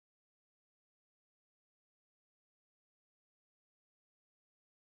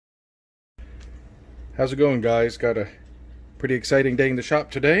How's it going, guys? Got a pretty exciting day in the shop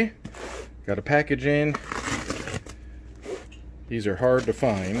today. Got a package in. These are hard to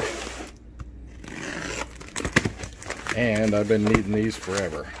find, and I've been needing these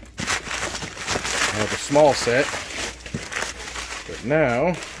forever. I have a small set, but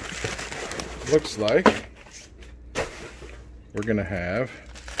now looks like we're gonna have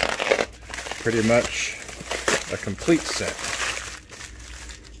pretty much a complete set.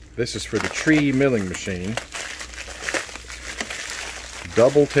 This is for the tree milling machine.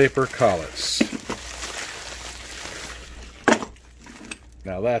 Double taper collets.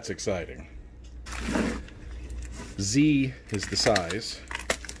 Now that's exciting. Z is the size.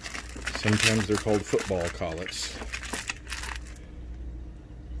 Sometimes they're called football collets.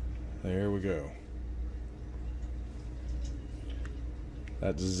 There we go.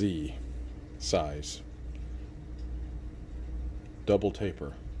 That's Z size. Double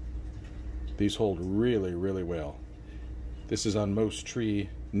taper. These hold really, really well. This is on most tree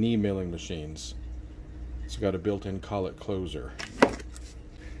knee milling machines. It's got a built-in collet closer.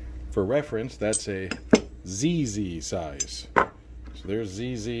 For reference, that's a ZZ size. So there's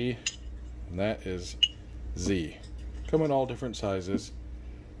ZZ, and that is Z. Come in all different sizes.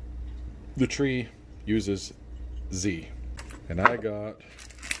 The tree uses Z. And I got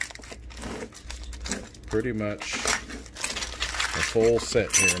pretty much a full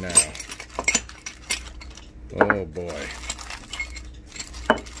set here now. Oh boy.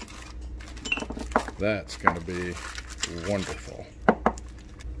 That's going to be wonderful.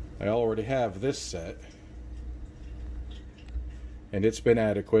 I already have this set, and it's been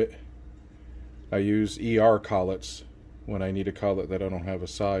adequate. I use ER collets when I need a collet that I don't have a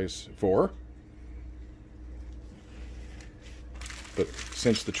size for. But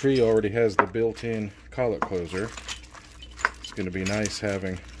since the tree already has the built-in collet closer, it's going to be nice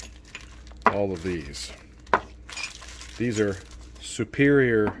having all of these. These are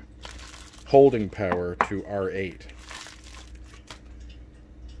superior holding power to R8.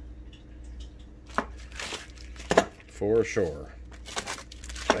 For sure.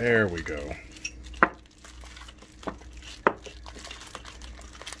 There we go.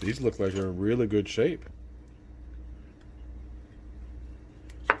 These look like they're in really good shape.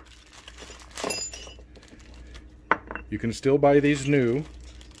 You can still buy these new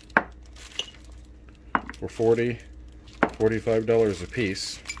for $40, $45 a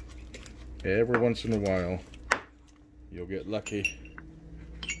piece. Every once in a while, you'll get lucky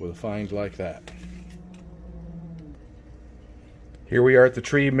with a find like that. Here we are at the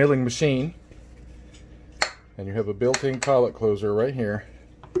tree milling machine, and you have a built-in collet closer right here.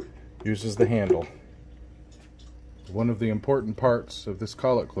 Uses the handle. One of the important parts of this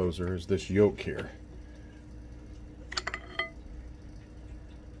collet closer is this yoke here.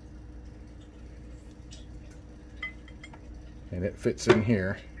 And it fits in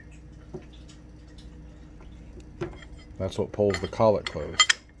here. That's what pulls the collet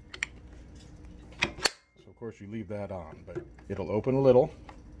closed. So of course you leave that on, but it'll open a little,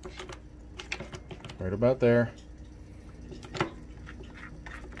 right about there.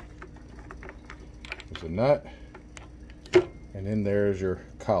 There's a nut, and in there is your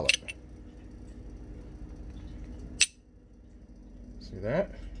collet. See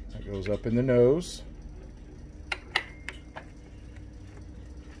that? That goes up in the nose.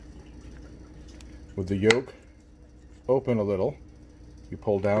 With the yoke open a little, you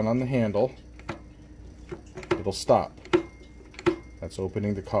pull down on the handle, it'll stop. That's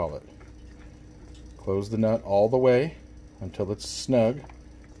opening the collet. Close the nut all the way until it's snug,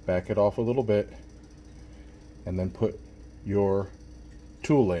 back it off a little bit, and then put your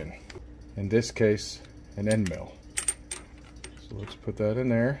tool in this case an end mill. So let's put that in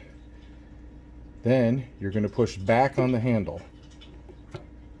there. Then you're going to push back on the handle.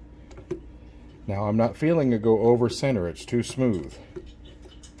 Now I'm not feeling it go over center, it's too smooth.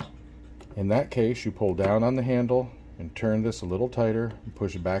 In that case, you pull down on the handle and turn this a little tighter and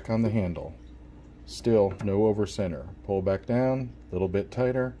push back on the handle. Still no over center. Pull back down, a little bit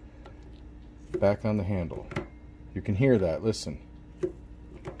tighter, back on the handle. You can hear that, listen.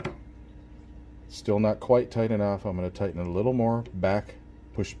 Still not quite tight enough. I'm going to tighten it a little more, back,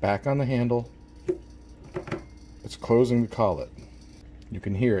 push back on the handle. It's closing the collet. You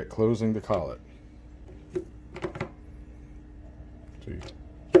can hear it closing the collet. So you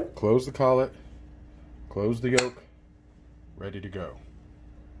close the collet, close the yoke, ready to go.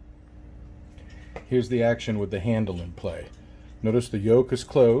 Here's the action with the handle in play. Notice the yoke is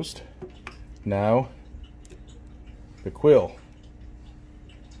closed. Now the quill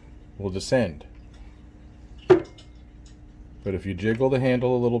will descend. But if you jiggle the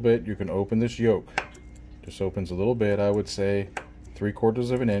handle a little bit, you can open this yoke. Just opens a little bit, I would say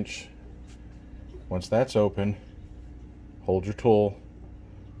 3/4 of an inch. Once that's open, hold your tool,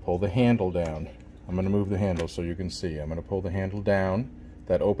 pull the handle down. I'm going to move the handle so you can see. I'm going to pull the handle down.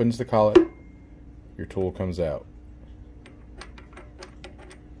 That opens the collet. Your tool comes out.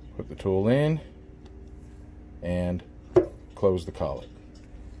 Put the tool in and close the collet.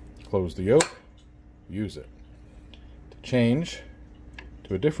 Close the yoke, use it. To change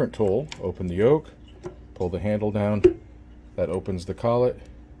to a different tool, open the yoke, pull the handle down. That opens the collet.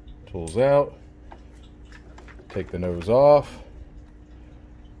 Tool's out. Take the nose off.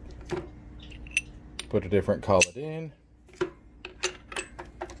 Put a different collet in.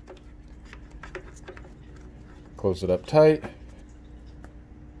 Close it up tight.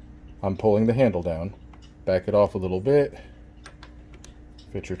 I'm pulling the handle down. Back it off a little bit.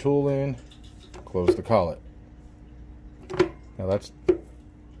 Fit your tool in. Close the collet. Now that's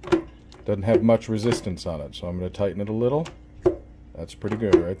doesn't have much resistance on it, so I'm going to tighten it a little. That's pretty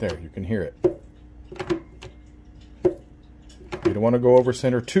good right there. You can hear it. You don't want to go over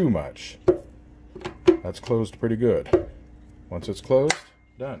center too much. That's closed pretty good. Once it's closed,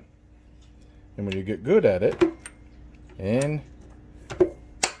 done. And when you get good at it, in,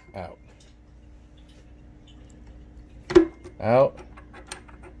 out, out,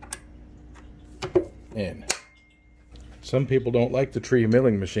 in. Some people don't like the tree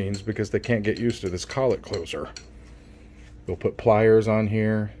milling machines because they can't get used to this collet closer. They'll put pliers on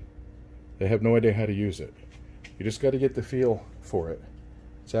here. They have no idea how to use it. You just got to get the feel for it.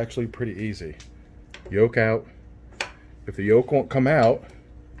 It's actually pretty easy. Yoke out. If the yoke won't come out,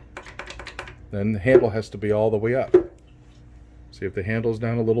 then the handle has to be all the way up. See, if the handle's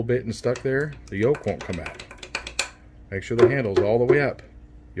down a little bit and stuck there, the yoke won't come out. Make sure the handle's all the way up.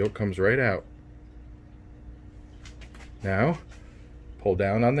 Yoke comes right out. Now, pull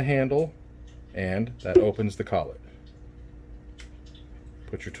down on the handle, and that opens the collet.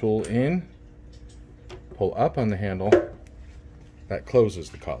 Put your tool in, pull up on the handle, that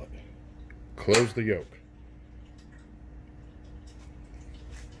closes the collet. Close the yoke.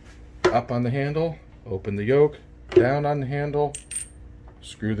 Up on the handle, open the yoke, down on the handle,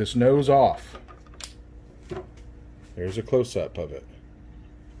 screw this nose off. There's a close-up of it.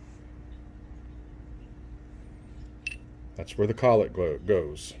 That's where the collet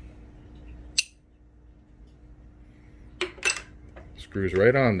goes. Screws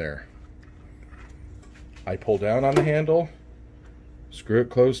right on there. I pull down on the handle, screw it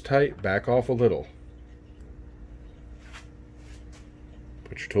closed tight, back off a little.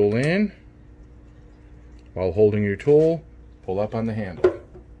 Put your tool in. While holding your tool, pull up on the handle.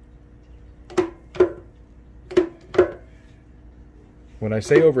 When I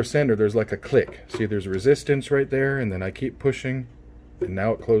say over center, there's like a click. See, there's resistance right there, and then I keep pushing, and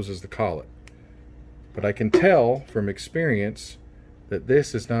now it closes the collet. But I can tell from experience that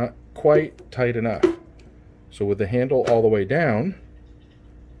this is not quite tight enough. So with the handle all the way down,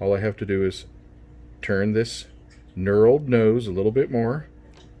 all I have to do is turn this knurled nose a little bit more,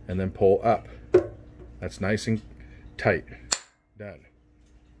 and then pull up. That's nice and tight. Done.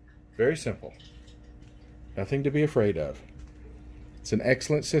 Very simple. Nothing to be afraid of. It's an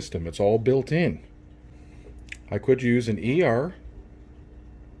excellent system. It's all built in. I could use an ER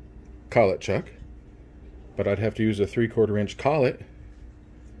collet chuck, but I'd have to use a 3/4 inch collet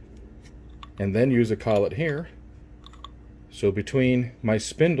and then use a collet here. So between my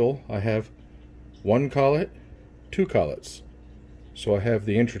spindle, I have one collet, two collets. So I have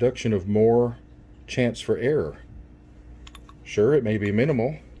the introduction of more chance for error. Sure, it may be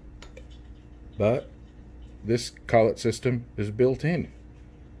minimal, but this collet system is built in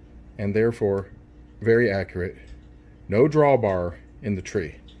and therefore very accurate. No drawbar in the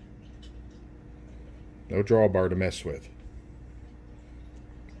tree. No drawbar to mess with.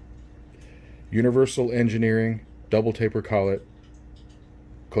 Universal Engineering double taper collet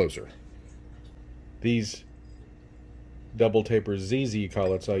closer. These double taper ZZ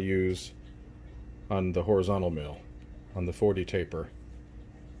collets I use on the horizontal mill, on the 40 taper.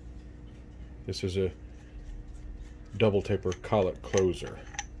 This is a double taper collet closer.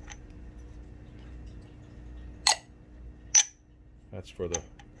 That's for the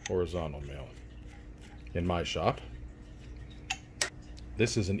horizontal mill in my shop.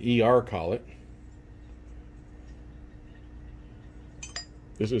 This is an ER collet.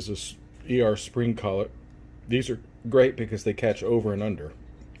 This is a ER spring collet. These are great because they catch over and under.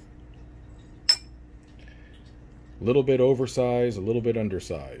 A little bit oversized, a little bit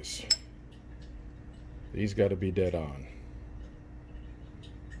undersized. These got to be dead on.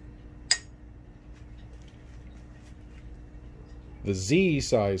 The Z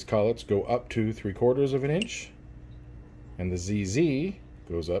size collets go up to 3/4 of an inch, and the ZZ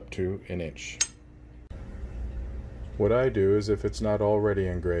goes up to an inch. What I do is, if it's not already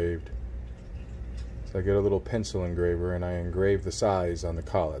engraved, so I get a little pencil engraver and I engrave the size on the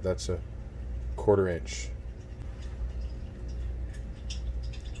collet. That's a 1/4 inch.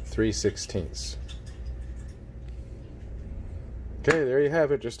 3/16. Okay, there you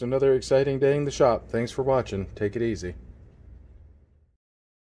have it. Just another exciting day in the shop. Thanks for watching. Take it easy.